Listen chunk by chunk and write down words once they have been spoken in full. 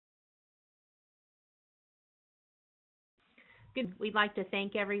Good. We'd like to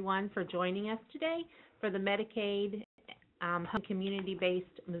thank everyone for joining us today for the Medicaid Home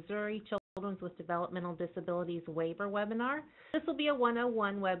Community-Based Missouri Children with Developmental Disabilities Waiver webinar. This will be a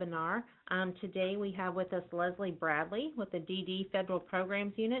 101 webinar. Today we have with us Leslie Bradley with the DD Federal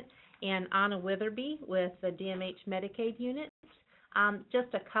Programs Unit and Anna Witherby with the DMH Medicaid Unit. Just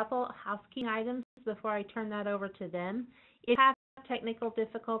a couple housekeeping items before I turn that over to them. If you have technical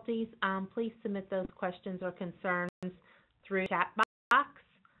difficulties, please submit those questions or concerns through the chat box.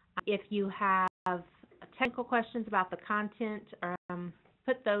 If you have technical questions about the content,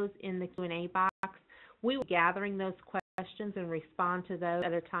 put those in the Q&A box. We will be gathering those questions and respond to those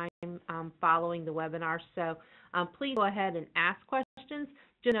at a time following the webinar. So please go ahead and ask questions.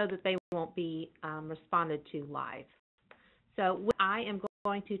 Just know that they won't be responded to live. So I am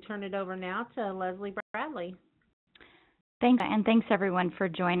going to turn it over now to Leslie Bradley. Thanks, and thanks everyone for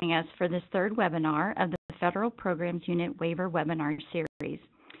joining us for this third webinar of the Federal Programs Unit Waiver Webinar Series.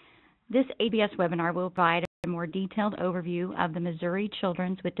 This ABS webinar will provide a more detailed overview of the Missouri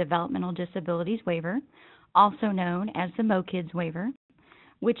Children with Developmental Disabilities Waiver, also known as the MOKIDS Waiver,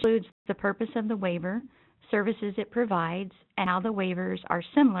 which includes the purpose of the waiver, services it provides, and how the waivers are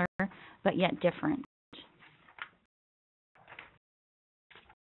similar but yet different.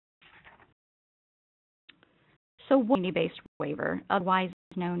 So, community-based waiver, otherwise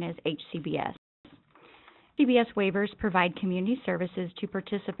known as HCBS. HCBS waivers provide community services to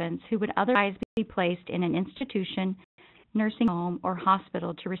participants who would otherwise be placed in an institution, nursing home, or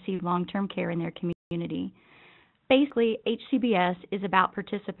hospital to receive long-term care in their community. Basically, HCBS is about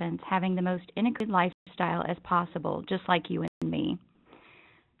participants having the most integrated lifestyle as possible, just like you and me.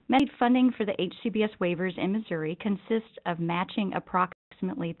 Medicaid funding for the HCBS waivers in Missouri consists of matching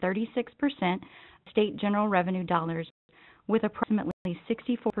approximately 36% state general revenue dollars with approximately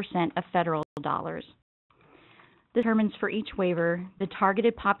 64% of federal dollars. This determines for each waiver the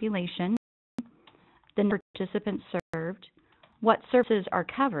targeted population, the number of participants served, what services are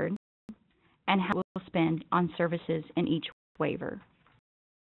covered, and how we'll spend on services in each waiver.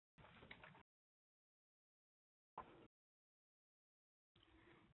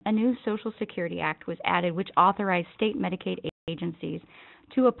 A new Social Security Act was added which authorized state Medicaid agencies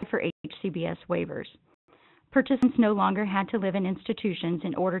to apply for HCBS waivers. Participants no longer had to live in institutions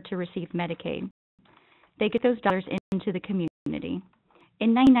in order to receive Medicaid. They get those dollars into the community.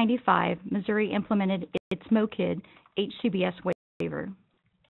 In 1995, Missouri implemented its MOKID HCBS waiver.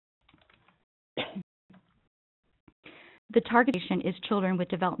 The target patient is children with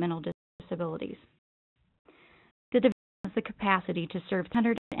developmental disabilities. The division has the capacity to serve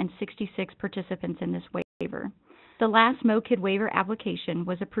 166 participants in this waiver. The last MOKID waiver application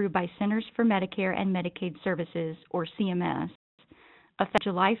was approved by Centers for Medicare and Medicaid Services, or CMS, effective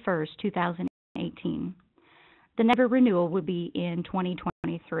July 1st, 2018. The next renewal would be in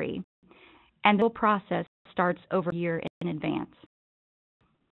 2023, and the whole process starts over a year in advance.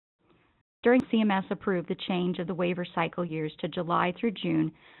 During CMS approved the change of the waiver cycle years to July through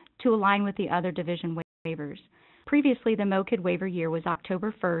June to align with the other division waivers. Previously, the MOKID waiver year was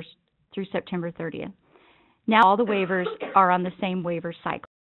October 1st through September 30th. Now all the waivers are on the same waiver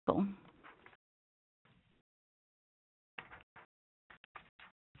cycle.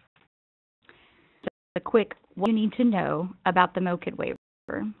 A quick what you need to know about the MOKID waiver.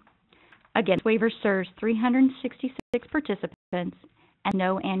 Again, this waiver serves 366 participants and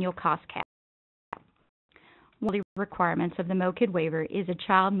no annual cost cap. One of the requirements of the MOKID waiver is a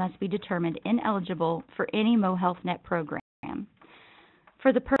child must be determined ineligible for any MoHealthNet program.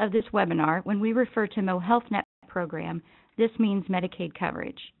 For the purpose of this webinar, when we refer to MoHealthNet program, this means Medicaid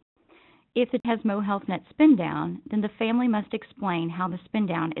coverage. If it has MoHealthNet spin down, then the family must explain how the spin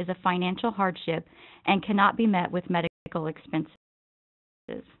down is a financial hardship and cannot be met with medical expenses.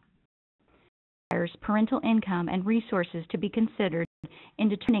 Requires parental income and resources to be considered in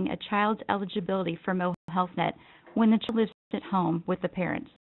determining a child's eligibility for MoHealthNet when the child lives at home with the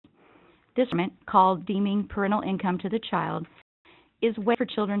parents. This requirement, called deeming parental income to the child, is waived for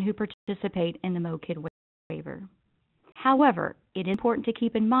children who participate in the MOKID waiver. However, it is important to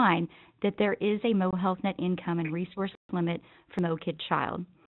keep in mind that there is a MoHealthNet income and resource limit for MOKID child.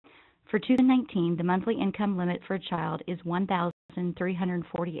 For 2019, the monthly income limit for a child is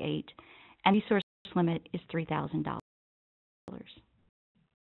 $1,348, and the resource limit is $3,000.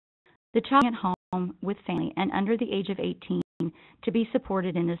 The child is at home with family and under the age of 18 to be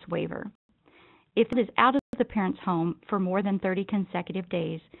supported in this waiver. If it is out of the parent's home for more than 30 consecutive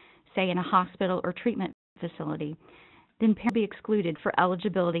days, say in a hospital or treatment facility, then parents will be excluded for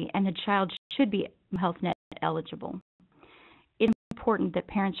eligibility and the child should be MoHealthNet eligible. It is important that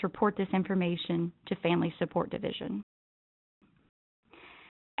parents report this information to Family Support Division.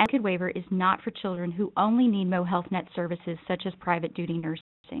 And the waiver is not for children who only need MoHealthNet services such as private duty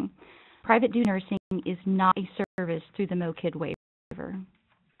nursing. Private duty nursing is not a service through the MoKid waiver.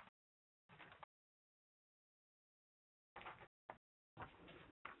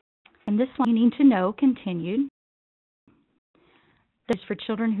 And this one you need to know continued. This is for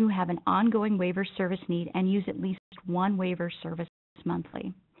children who have an ongoing waiver service need and use at least one waiver service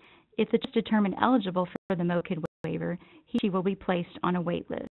monthly. If the child is determined eligible for the MoKid waiver, he or she will be placed on a wait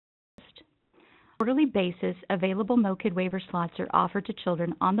list. On a quarterly basis, available MoKid waiver slots are offered to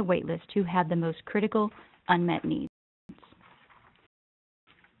children on the wait list who have the most critical unmet needs.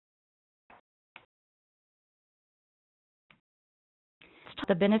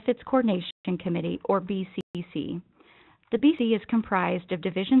 The Benefits Coordination Committee, or BCC. The BCC is comprised of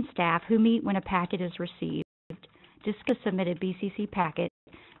division staff who meet when a packet is received, discuss a submitted BCC packet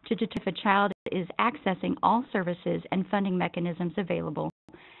to determine if a child is accessing all services and funding mechanisms available,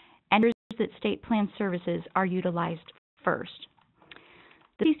 and ensures that state plan services are utilized first.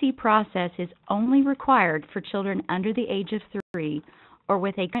 The BCC process is only required for children under the age of 3 or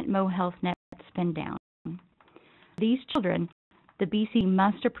with a current MoHealthNet spend down. For these children, the BCC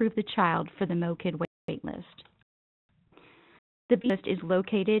must approve the child for the MoKid wait list. The list is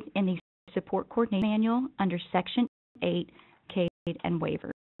located in the Support Coordination Manual under Section 8, CAID and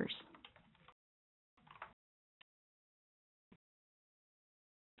Waivers.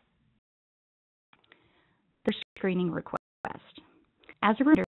 The screening request. As a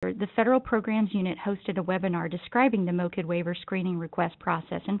reminder, the Federal Programs Unit hosted a webinar describing the MoKid waiver screening request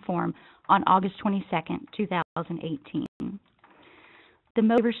process and form on August 22, 2018. The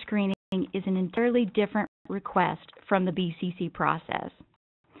waiver screening is an entirely different request from the BCC process.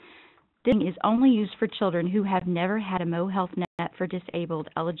 This is only used for children who have never had a MoHealthNet for disabled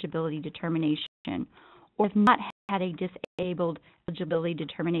eligibility determination or have not had a disabled eligibility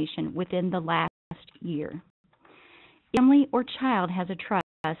determination within the last year. If family or child has a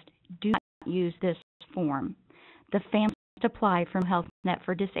trust, do not use this form. The family must apply for MoHealthNet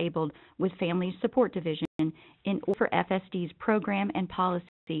for disabled with Family Support Division in order for FSD's program and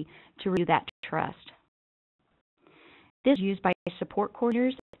policy to review that trust. This is used by support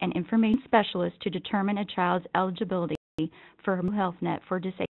coordinators and information specialists to determine a child's eligibility for MoHealthNet for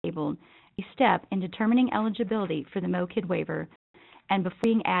disabled, a step in determining eligibility for the MoKid waiver and before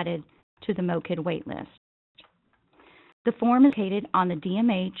being added to the MoKid waitlist. The form is located on the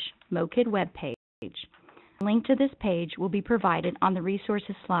DMH MoKid webpage. A link to this page will be provided on the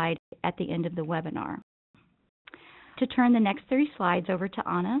resources slide at the end of the webinar. To turn the next 3 slides over to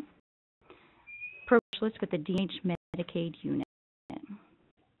Anna, specialist with the DMH Medicaid unit.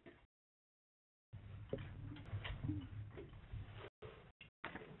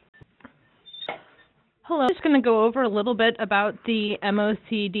 Hello, I'm just going to go over a little bit about the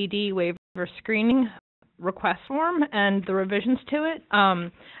MOCDD waiver screening request form and the revisions to it.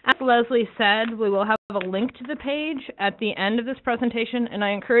 As Leslie said, we will have a link to the page at the end of this presentation, and I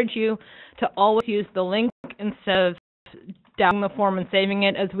encourage you to always use the link instead of downloading the form and saving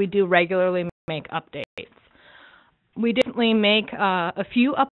it, as we do regularly make updates. We definitely make a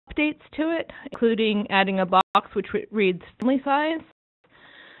few updates to it, including adding a box which reads family size.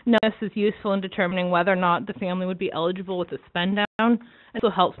 Now, this is useful in determining whether or not the family would be eligible with a spend down. It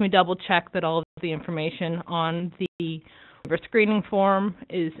also helps me double check that all of the information on the waiver screening form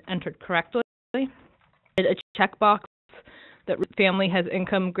is entered correctly. A checkbox that family has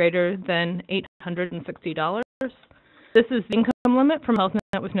income greater than $860. This is the income limit from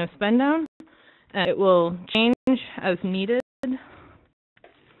MoHealthNet with no spend down. It will change as needed.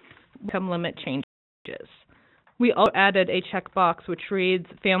 Income limit changes. We also added a checkbox which reads,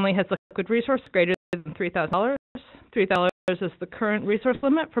 family has liquid resource greater than $3,000. $3,000 is the current resource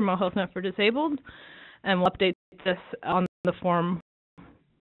limit for MoHealthNet for disabled, and we'll update this on the form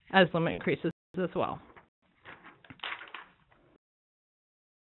as limit increases as well.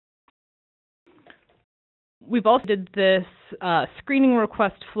 We've also did this screening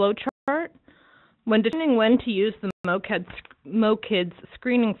request flowchart. When determining when to use the MoKids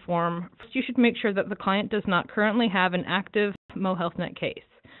screening form, first you should make sure that the client does not currently have an active MoHealthNet case.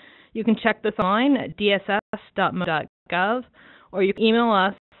 You can check this online at dss.mo.gov, or you can email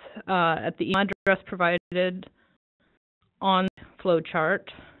us at the email address provided on the flowchart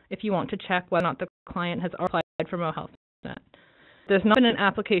if you want to check whether or not the client has applied for MoHealthNet. If there's not been an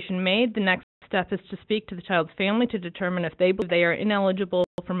application made, the next step is to speak to the child's family to determine if they believe they are ineligible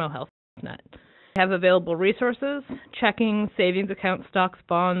for MoHealthNet. They have available resources, checking, savings accounts, stocks,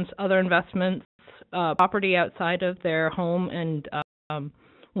 bonds, other investments, property outside of their home, and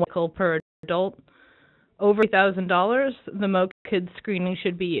vehicle per adult. Over $1,000, the kids screening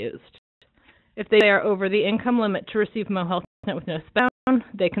should be used. If they are over the income limit to receive MoHealthNet with no spend down,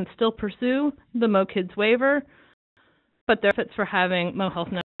 they can still pursue the MoKids waiver, but there are benefits for having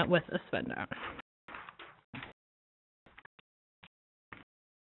MoHealthNet with a spend down.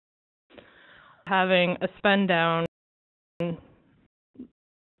 Having a spend down is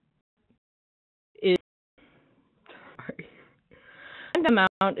the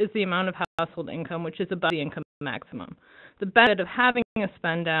amount is the amount of household income, which is above the income maximum. The benefit of having a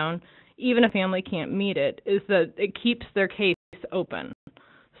spend down, even if a family can't meet it, is that it keeps their case open.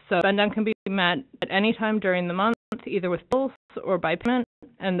 So spend down can be met at any time during the month, either with bills or by payment,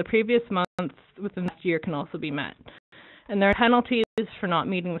 and the previous month within this year can also be met. And there are penalties for not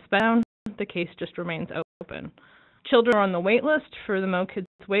meeting the spend down. The case just remains open. Children are on the wait list for the MoKids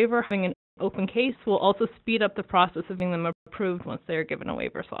waiver. Having an open case will also speed up the process of getting them approved once they are given a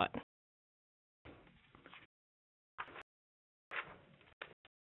waiver slot.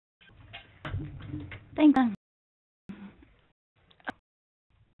 Thanks.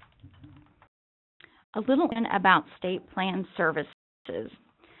 A little about state plan services.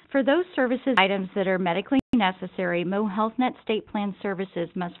 For those services items that are medically necessary, MoHealthNet state plan services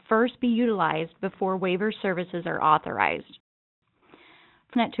must first be utilized before waiver services are authorized.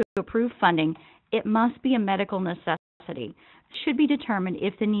 To approve funding, it must be a medical necessity. It should be determined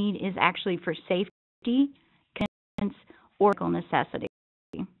if the need is actually for safety, convenience, or medical necessity.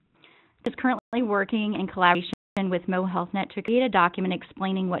 It's currently working in collaboration with MoHealthNet to create a document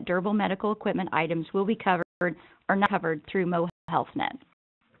explaining what durable medical equipment items will be covered or not covered through MoHealthNet.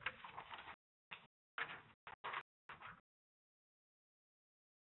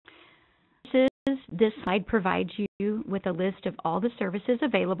 This slide provides you with a list of all the services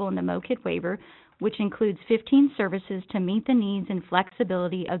available in the MoKid waiver, which includes 15 services to meet the needs and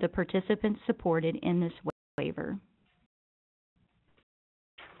flexibility of the participants supported in this waiver.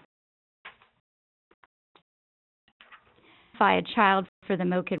 A child for the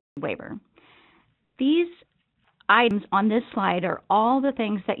MoKid waiver. These items on this slide are all the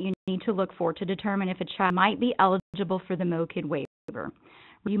things that you need to look for to determine if a child might be eligible for the MoKid waiver.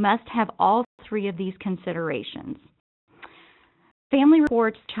 You must have all three of these considerations. Family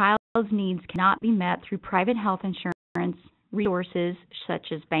reports child's needs cannot be met through private health insurance resources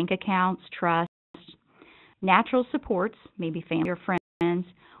such as bank accounts, trusts, natural supports, maybe family or friends,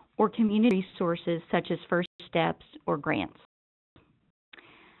 or community resources such as First Steps or grants.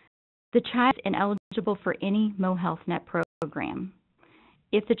 The child is ineligible for any MoHealthNet program.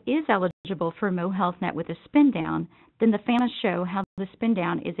 If the child is eligible for MoHealthNet with a spend down, then the family must show how the spend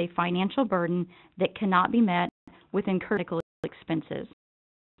down is a financial burden that cannot be met with incurred medical expenses.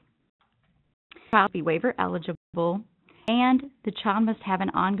 The child must be waiver eligible, and the child must have an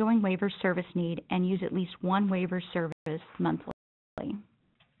ongoing waiver service need and use at least one waiver service monthly.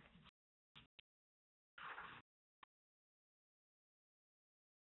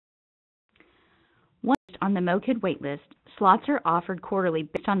 Once on the MoKid waitlist, slots are offered quarterly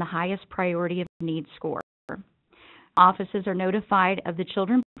based on the highest priority of need score. Offices are notified of the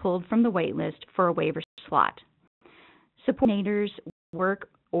children pulled from the waitlist for a waiver slot. Support coordinators or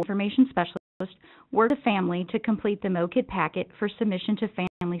information specialists work with the family to complete the MoKid packet for submission to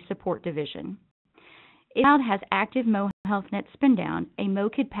Family Support Division. If a child has active MoHealthNet spend down, a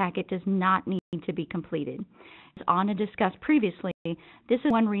MoKid packet does not need to be completed. As Anna discussed previously, this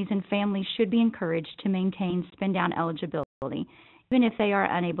is one reason families should be encouraged to maintain spend down eligibility, even if they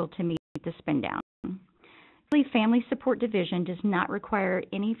are unable to meet the spend down. The Family Support Division does not require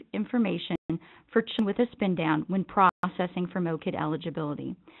any information for children with a spend down when processing for MoKid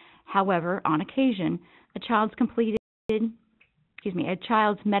eligibility. However, on occasion, a child's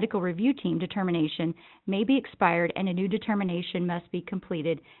medical review team determination may be expired and a new determination must be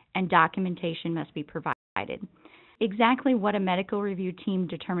completed and documentation must be provided. Exactly what a medical review team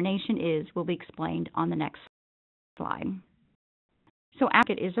determination is will be explained on the next slide. So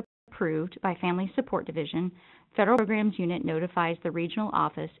after it is approved by Family Support Division, Federal Programs Unit notifies the regional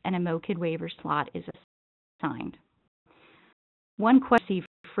office and a MoKid waiver slot is assigned. One question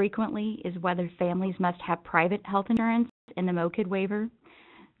frequently is whether families must have private health insurance in the MoKid waiver.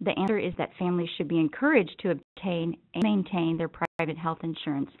 The answer is that families should be encouraged to obtain and maintain their private health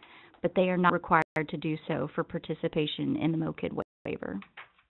insurance, but they are not required to do so for participation in the MoKid waiver.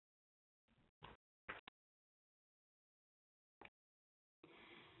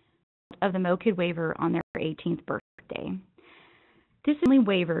 Of the MoKid waiver on their 18th birthday. This is the only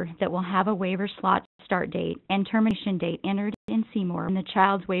waiver that will have a waiver slot start date and termination date entered in Seymour when the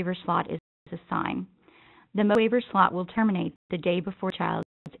child's waiver slot is assigned. The waiver slot will terminate the day before the child's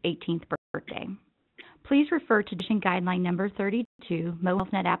 18th birthday. Please refer to Decision Guideline number 32,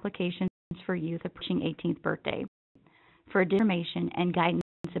 MoHealthNet Applications for Youth Approaching 18th Birthday, for information and guidance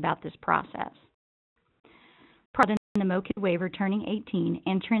about this process. Prior to the MoKid waiver turning 18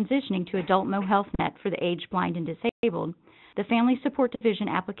 and transitioning to adult MoHealthNet for the age blind and disabled, the Family Support Division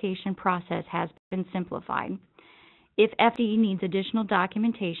application process has been simplified. If FD needs additional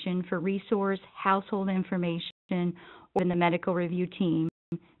documentation for resource, household information, or in the medical review team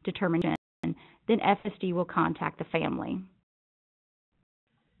determination, then FSD will contact the family.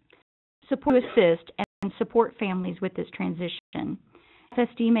 Support to assist and support families with this transition.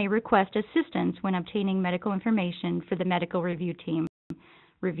 FSD may request assistance when obtaining medical information for the medical review team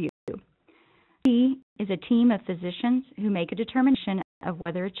review. FSD is a team of physicians who make a determination of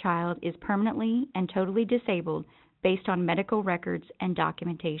whether a child is permanently and totally disabled based on medical records and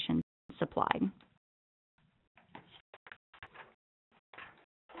documentation supplied.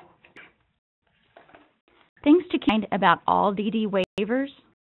 Things to keep in mind about all DD waivers.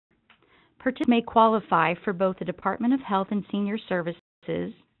 Participants may qualify for both the Department of Health and Senior Services,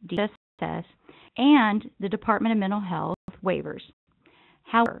 DSS, and the Department of Mental Health waivers.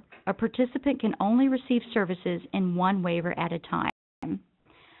 However, a participant can only receive services in one waiver at a time.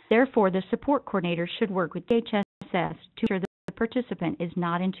 Therefore, the support coordinator should work with DHSS to ensure that the participant is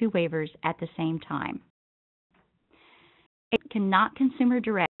not in two waivers at the same time. It cannot consumer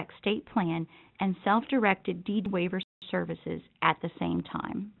direct state plan and self-directed deed waiver services at the same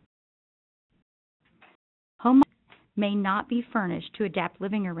time. Home may not be furnished to adapt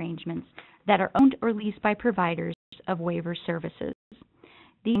living arrangements that are owned or leased by providers of waiver services.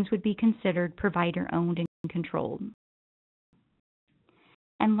 These would be considered provider-owned and controlled.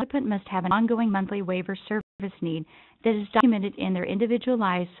 And the participant must have an ongoing monthly waiver service need that is documented in their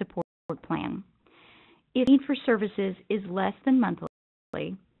individualized support plan. If need for services is less than monthly,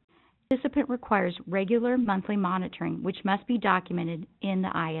 the participant requires regular monthly monitoring, which must be documented in the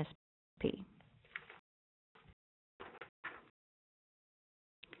ISP.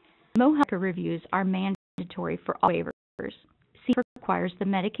 MoHealth reviews are mandatory for all waivers. CFR requires the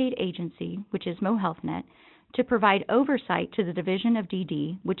Medicaid agency, which is MoHealthNet, to provide oversight to the Division of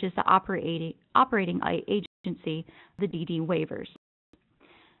DD, which is the operating agency of the DD waivers.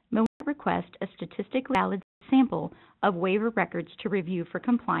 MoHealth requests a statistically valid sample of waiver records to review for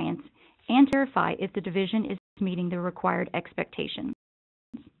compliance and to verify if the division is meeting the required expectations.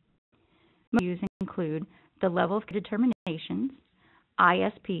 Reviews include the level of determinations,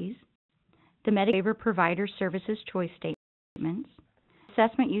 ISPs, the Medicaid Waiver Provider Services Choice Statements,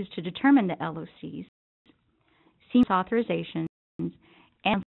 assessment used to determine the LOCs, senior authorizations,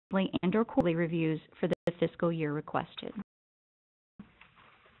 and monthly and/or quarterly reviews for the fiscal year requested.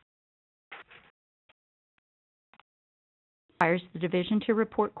 Requires the division to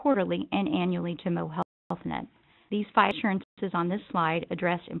report quarterly and annually to MoHealthNet. These 5 assurances on this slide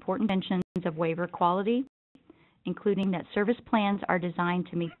address important dimensions of waiver quality, including that service plans are designed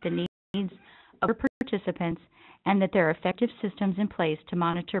to meet the needs of participants and that there are effective systems in place to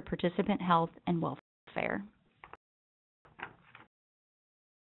monitor participant health and welfare.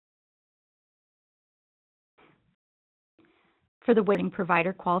 For the waiving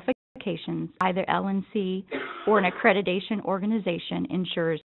provider qualifications, either LNC or an accreditation organization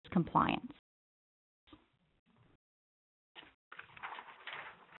ensures compliance.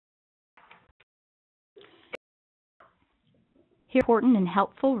 Here are important and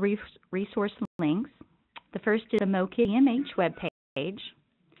helpful resource links. The first is the MoKid EMH webpage,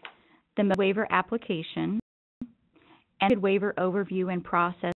 the waiver application, and the waiver overview and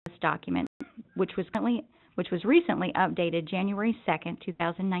process document, which was recently updated January 2nd,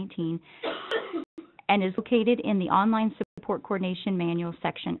 2019, and is located in the Online Support Coordination Manual,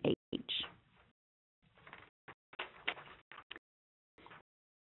 Section H.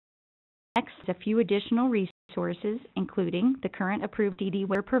 Next, a few additional resources, including the current approved DD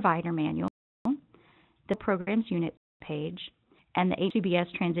Waiver Provider Manual, the Programs Unit page, and the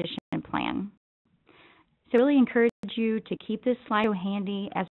HCBS Transition Plan. So I really encourage you to keep this slide handy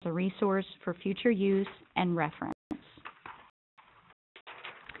as a resource for future use and reference.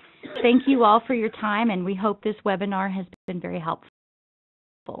 Thank you all for your time, and we hope this webinar has been very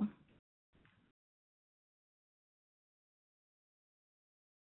helpful.